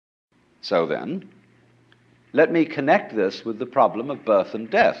So then, let me connect this with the problem of birth and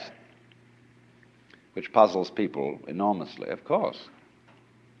death, which puzzles people enormously, of course.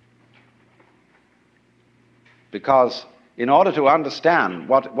 Because in order to understand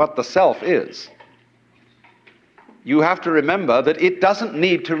what the self is, you have to remember that it doesn't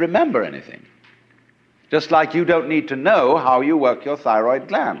need to remember anything. Just like you don't need to know how you work your thyroid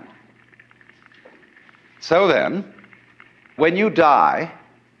gland. So then, when you die,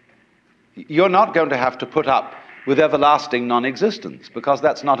 you're not going to have to put up with everlasting non-existence, because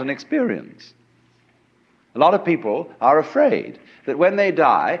that's not an experience. A lot of people are afraid that when they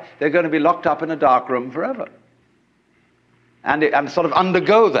die, they're going to be locked up in a dark room forever. And sort of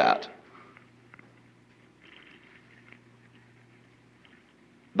undergo that.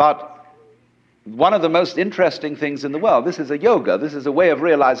 But one of the most interesting things in the world, this is a yoga, this is a way of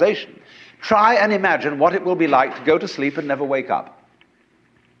realization. Try and imagine what it will be like to go to sleep and never wake up.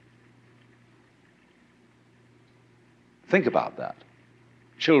 Think about that.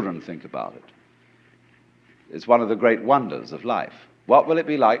 Children think about it. It's one of the great wonders of life. What will it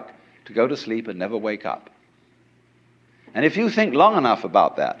be like to go to sleep and never wake up? And if you think long enough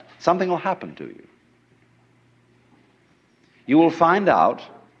about that, something will happen to you. You will find out,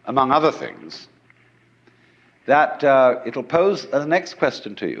 among other things, that it'll pose the next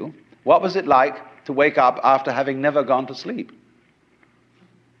question to you. What was it like to wake up after having never gone to sleep?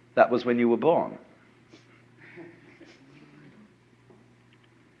 That was when you were born.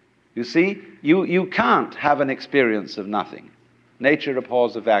 You see, you can't have an experience of nothing. Nature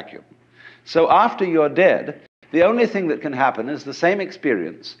abhors a vacuum. So after you're dead, the only thing that can happen is the same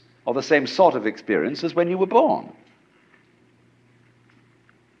experience, or the same sort of experience, as when you were born.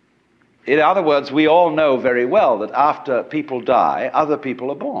 In other words, we all know very well that after people die, other people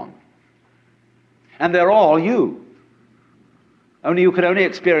are born. And they're all you. Only you can only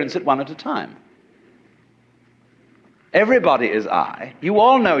experience it one at a time. Everybody is I. You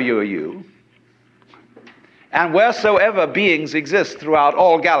all know you are you. And wheresoever beings exist throughout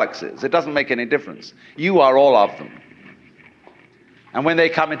all galaxies, it doesn't make any difference. You are all of them. And when they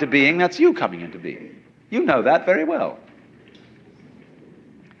come into being, that's you coming into being. You know that very well.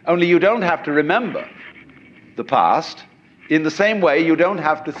 Only you don't have to remember the past. In the same way, you don't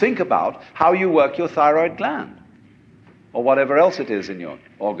have to think about how you work your thyroid gland or whatever else it is in your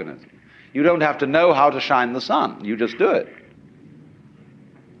organism. You don't have to know how to shine the sun. You just do it.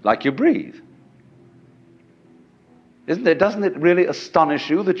 Like you breathe. Doesn't it really astonish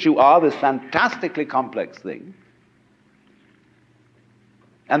you that you are this fantastically complex thing?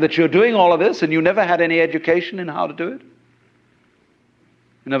 And that you're doing all of this and you never had any education in how to do it?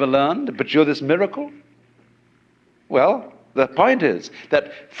 You never learned, but you're this miracle? Well, the point is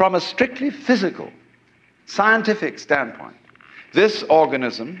that from a strictly physical, scientific standpoint, this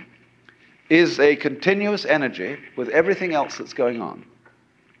organism is a continuous energy with everything else that's going on.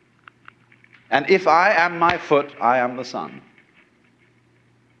 And if I am my foot, I am the sun.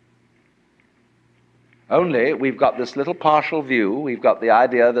 Only we've got this little partial view. We've got the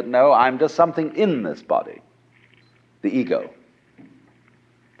idea that, no, I'm just something in this body, the ego.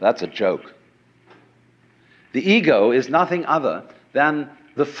 That's a joke. The ego is nothing other than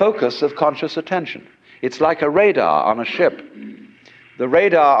the focus of conscious attention. It's like a radar on a ship. The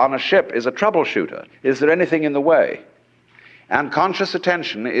radar on a ship is a troubleshooter. Is there anything in the way? And conscious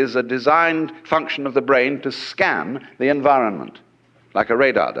attention is a designed function of the brain to scan the environment, like a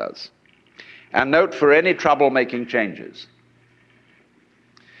radar does, and note for any trouble-making changes.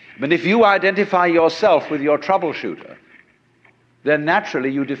 But if you identify yourself with your troubleshooter, then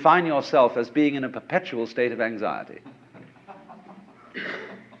naturally you define yourself as being in a perpetual state of anxiety.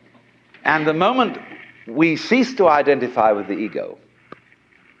 And the moment we cease to identify with the ego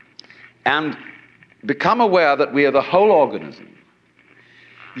and become aware that we are the whole organism,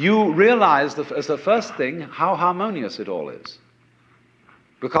 you realize as the first thing how harmonious it all is.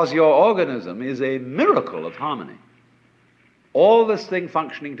 Because your organism is a miracle of harmony. All this thing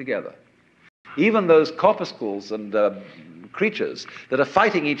functioning together. Even those corpuscles and creatures that are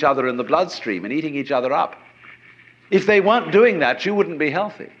fighting each other in the bloodstream and eating each other up. If they weren't doing that, you wouldn't be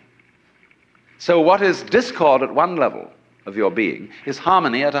healthy. So what is discord at one level of your being is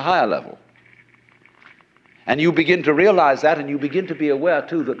harmony at a higher level. And you begin to realize that, and you begin to be aware,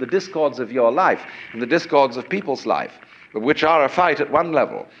 too, that the discords of your life and the discords of people's life, which are a fight at one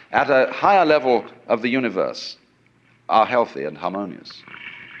level, at a higher level of the universe, are healthy and harmonious.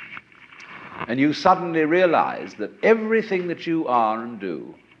 And you suddenly realize that everything that you are and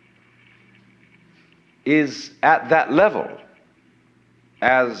do is at that level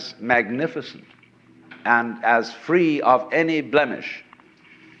as magnificent and as free of any blemish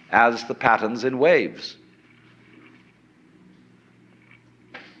as the patterns in waves,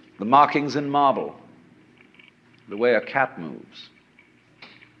 the markings in marble, the way a cat moves,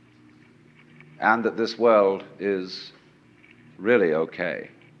 and that this world is really okay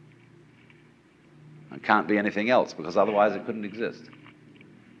and can't be anything else, because otherwise it couldn't exist.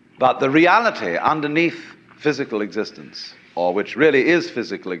 But the reality underneath physical existence, or which really is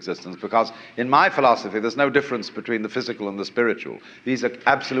physical existence, because in my philosophy there's no difference between the physical and the spiritual. These are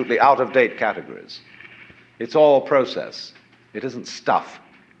absolutely out-of-date categories. It's all process. It isn't stuff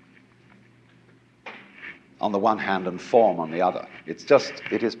on the one hand and form on the other.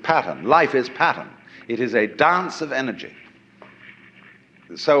 It is pattern. Life is pattern. It is a dance of energy.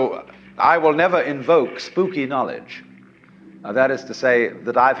 So I will never invoke spooky knowledge. That is to say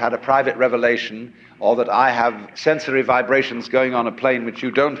that I've had a private revelation, or that I have sensory vibrations going on a plane which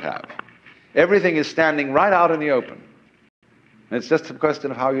you don't have. Everything is standing right out in the open. It's just a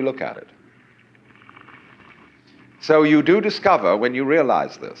question of how you look at it. So you do discover, when you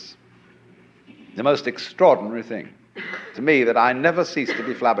realize this, the most extraordinary thing to me that I never cease to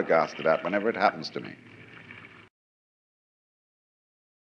be flabbergasted at whenever it happens to me.